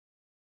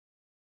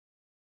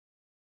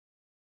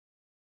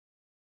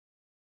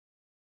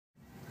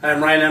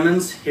I'm Ryan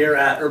Emmons here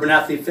at Urban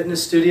Athlete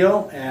Fitness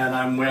Studio, and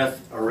I'm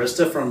with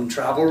Arista from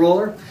Travel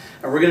Roller,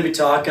 and we're going to be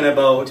talking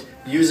about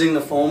using the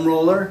foam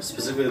roller,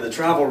 specifically the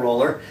Travel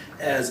Roller,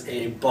 as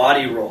a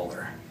body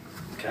roller.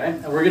 Okay,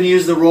 and we're going to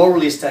use the roll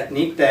release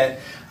technique that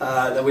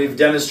we've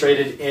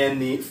demonstrated in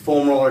the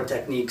Foam Roller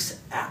Techniques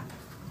app.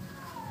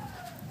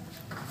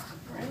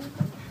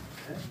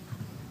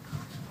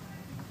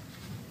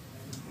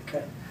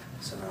 Okay,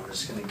 so now we're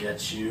just going to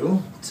get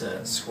you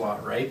to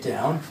squat right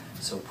down.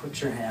 So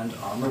put your hand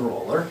on the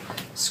roller,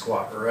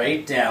 squat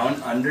right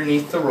down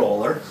underneath the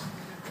roller.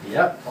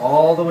 Yep,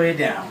 all the way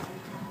down.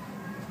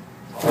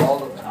 All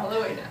the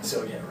way down.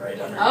 So get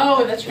right under.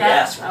 Oh, the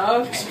traps. Yes,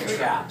 okay. some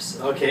traps.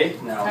 Okay,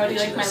 now How do you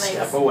get like my legs?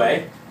 step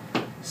away.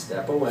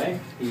 Step away.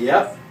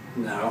 Yep.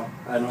 No,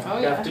 I don't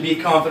Oh, have to be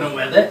confident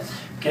with it.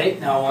 Okay,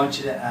 now I want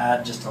you to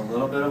add just a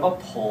little bit of a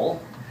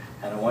pull,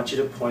 and I want you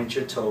to point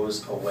your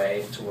toes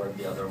away toward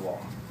the other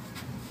wall.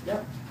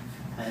 Yep.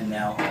 And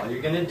now all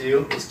you're going to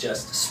do is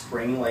just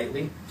spring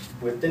lightly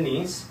with the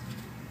knees.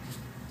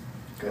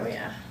 Good. Oh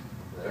yeah.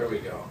 There we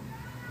go.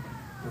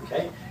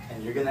 Okay,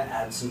 and you're going to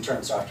add some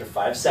turns. So after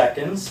 5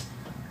 seconds,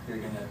 you're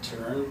going to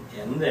turn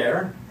in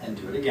there and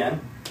do it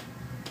again.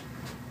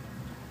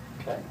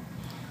 Okay,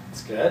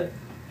 that's good.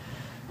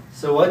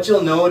 So what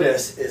you'll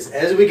notice is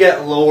as we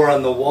get lower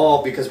on the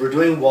wall, because we're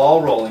doing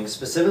wall rolling,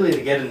 specifically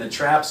to get in the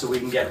trap so we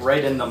can get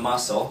right in the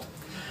muscle,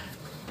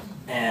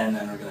 and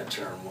then we're going to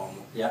turn one,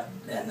 yep,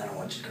 and then I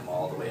want you to come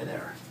all the way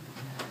there.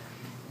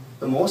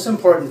 The most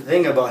important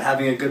thing about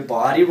having a good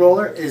body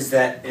roller is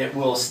that it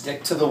will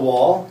stick to the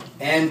wall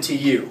and to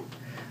you.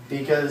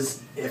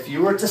 Because if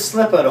you were to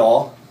slip at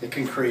all, it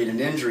can create an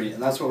injury,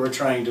 and that's what we're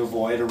trying to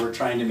avoid or we're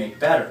trying to make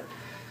better.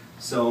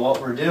 So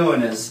what we're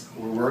doing is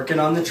we're working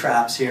on the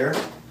traps here,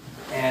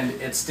 and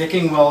it's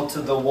sticking well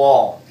to the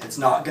wall. It's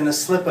not going to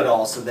slip at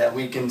all so that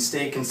we can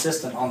stay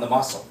consistent on the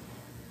muscle.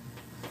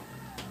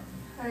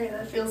 Alright,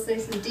 that feels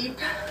nice and deep.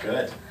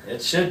 Good.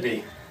 It should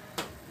be.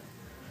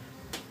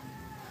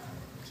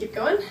 Keep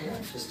going. Yeah,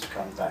 just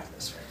come back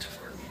this way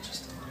toward me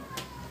just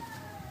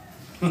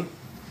a little.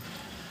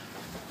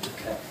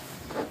 Okay.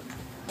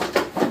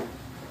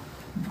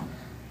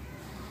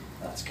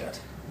 That's good.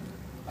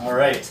 All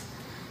right.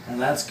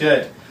 And that's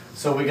good.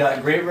 So we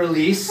got great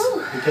release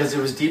because it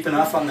was deep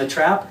enough on the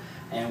trap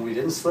and we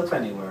didn't slip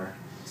anywhere.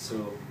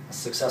 So a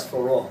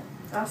successful roll.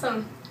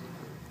 Awesome.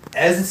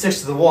 As it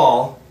sticks to the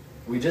wall,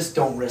 we just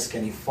don't risk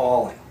any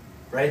falling,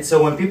 right?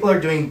 So when people are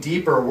doing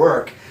deeper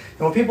work, and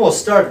when people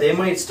start, they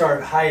might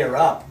start higher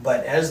up,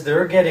 but as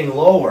they're getting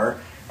lower,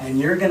 and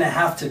you're going to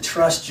have to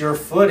trust your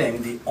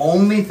footing, the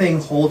only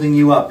thing holding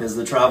you up is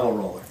the travel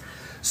roller.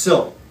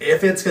 So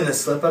if it's going to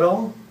slip at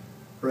all,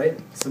 right,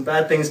 some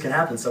bad things can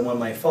happen. Someone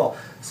might fall.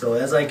 So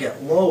as I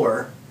get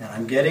lower, and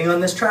I'm getting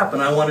on this trap,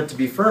 and I want it to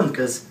be firm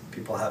because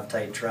people have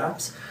tight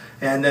traps,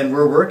 and then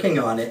we're working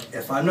on it.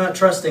 If I'm not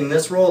trusting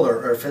this roller,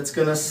 or if it's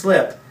going to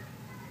slip,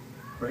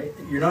 right,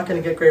 you're not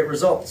going to get great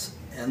results,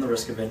 and the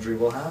risk of injury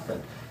will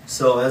happen.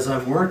 So as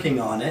I'm working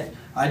on it,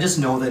 I just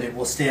know that it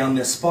will stay on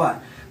this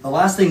spot. The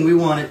last thing we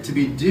want it to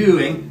be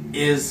doing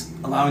is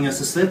allowing us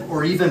to slip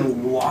or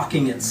even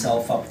walking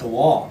itself up the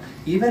wall.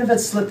 Even if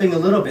it's slipping a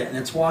little bit and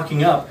it's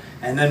walking up,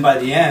 and then by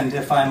the end,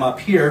 if I'm up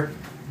here,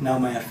 now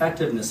my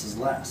effectiveness is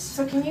less.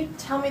 So can you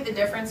tell me the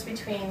difference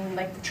between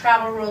like the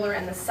travel roller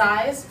and the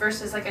size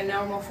versus like a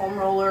normal foam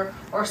roller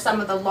or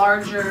some of the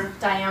larger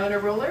diameter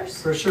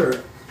rollers? For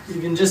sure. You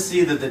can just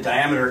see that the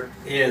diameter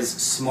is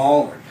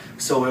smaller,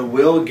 so it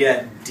will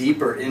get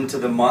deeper into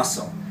the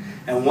muscle.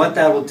 And what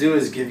that will do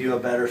is give you a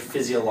better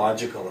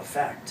physiological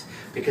effect,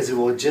 because it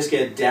will just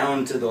get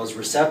down to those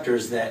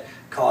receptors that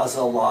cause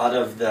a lot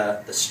of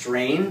the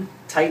strain,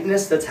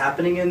 tightness that's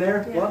happening in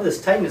there. Yeah. A lot of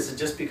this tightness is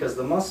just because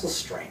the muscle's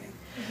straining.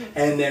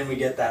 And then we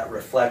get that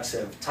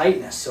reflexive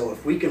tightness. So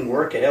if we can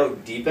work it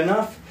out deep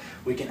enough,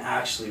 we can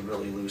actually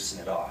really loosen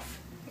it off.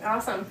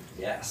 Awesome.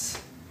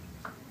 Yes.